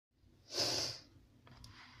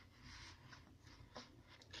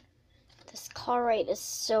car ride is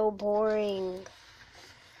so boring.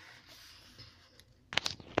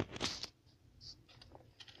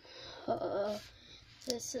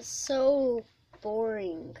 This is so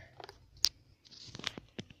boring.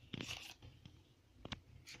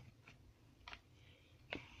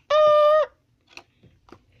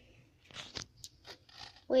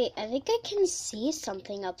 Wait, I think I can see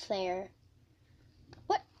something up there.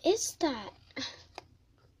 What is that?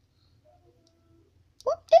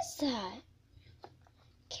 What is that?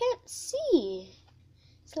 Can't see.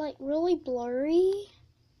 It's like really blurry.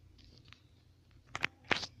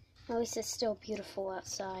 At least it's still beautiful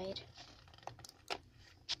outside.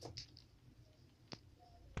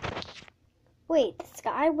 Wait, the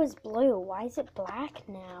sky was blue. Why is it black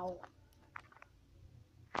now?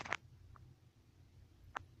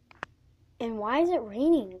 And why is it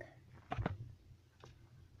raining?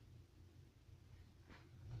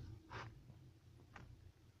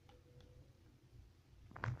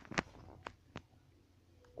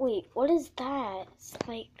 Wait, what is that? It's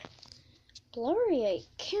like blurry. I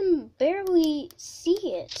can barely see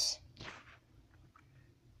it.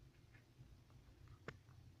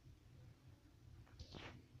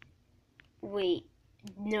 Wait,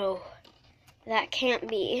 no. That can't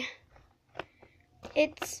be.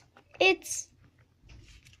 It's a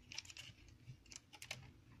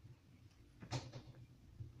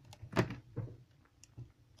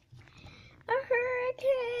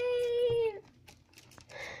hurricane.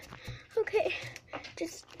 Okay,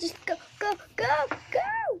 just go.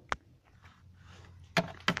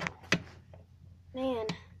 Man,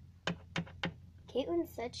 Caitlin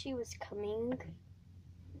said she was coming.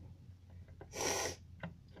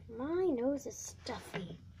 My nose is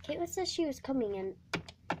stuffy. Caitlin said she was coming and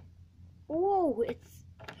whoa, it's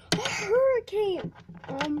a hurricane.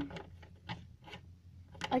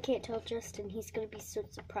 I can't tell Justin. He's gonna be so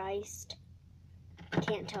surprised. I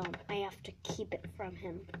can't tell him. I have to keep it from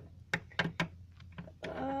him.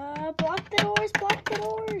 Block the doors, block the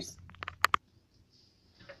doors.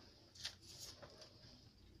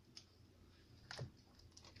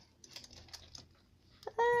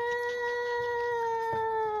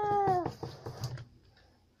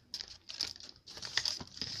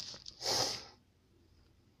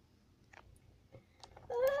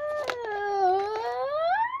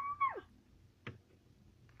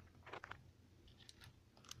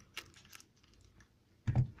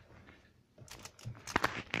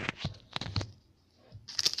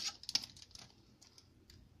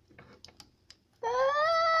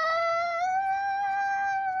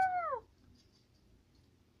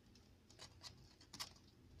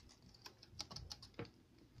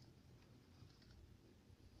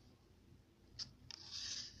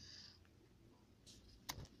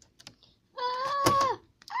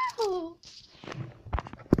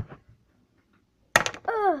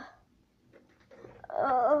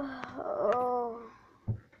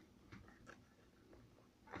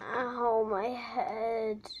 Ow, my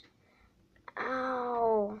head.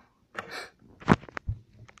 Ow.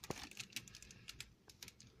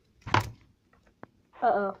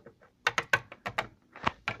 Uh-oh.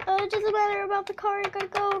 Oh, it doesn't matter about the car. I gotta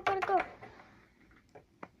go.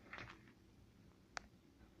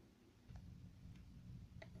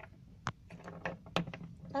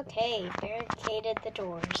 Okay, barricaded the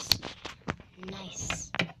doors.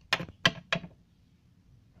 Nice.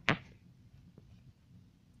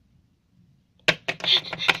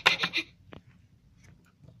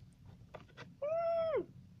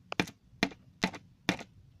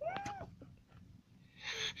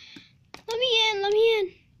 Let me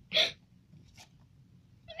in.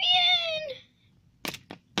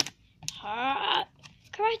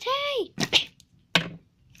 Karate!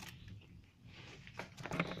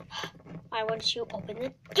 Why wouldn't you open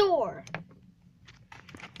the door?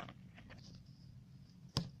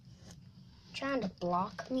 Trying to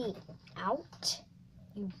block me out?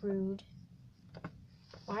 You rude.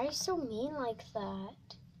 Why are you so mean like that?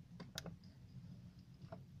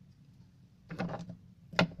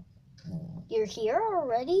 You're here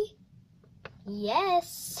already?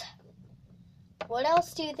 Yes. What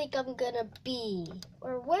else do you think I'm gonna be?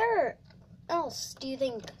 Or where else do you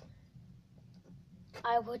think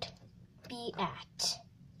I would be at?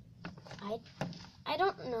 I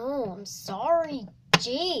don't know. I'm sorry.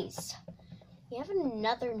 Jeez. We have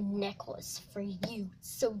another necklace for you.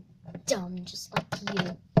 So dumb, just like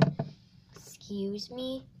you. Excuse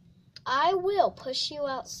me? I will push you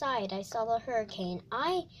outside. I saw the hurricane.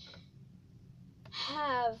 I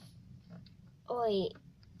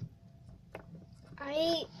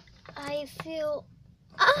feel,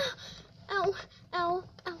 ow,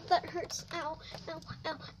 that hurts, ow,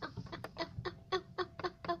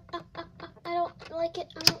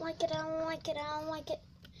 like it. I don't like it. I don't like it.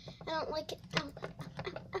 I don't like it. Ow, ow,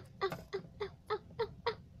 ow, ow, ow, ow, ow,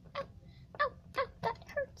 ow, ow, ow, ow, that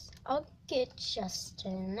hurts. I'll get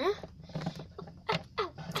Justin. Ow,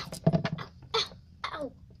 ow, ow,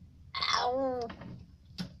 ow,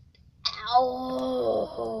 ow,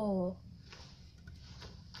 ow.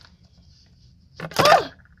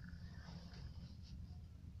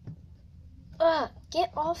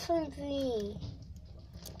 Get off of me.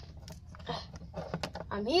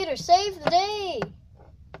 I'm here to save the day.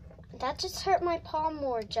 That just hurt my paw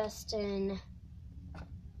more, Justin.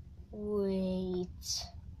 Wait.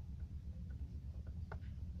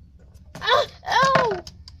 Ah! Ow!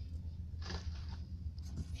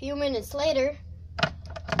 A few minutes later.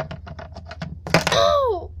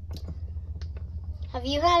 Ow! Have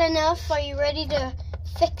you had enough? Are you ready to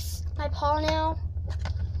fix my paw now?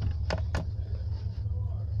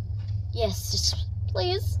 Yes, just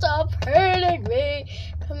please stop hurting me.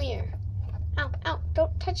 Come here. Ow, ow,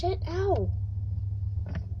 don't touch it. Ow.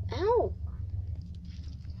 Ow.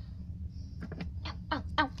 Ow, ow,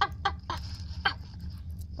 ow, ow, ow, ow.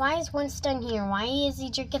 Why is Winston here? Why is he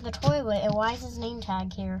drinking the toilet? And why is his name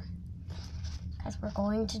tag here? Because we're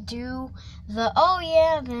going to do the, oh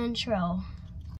yeah, the intro.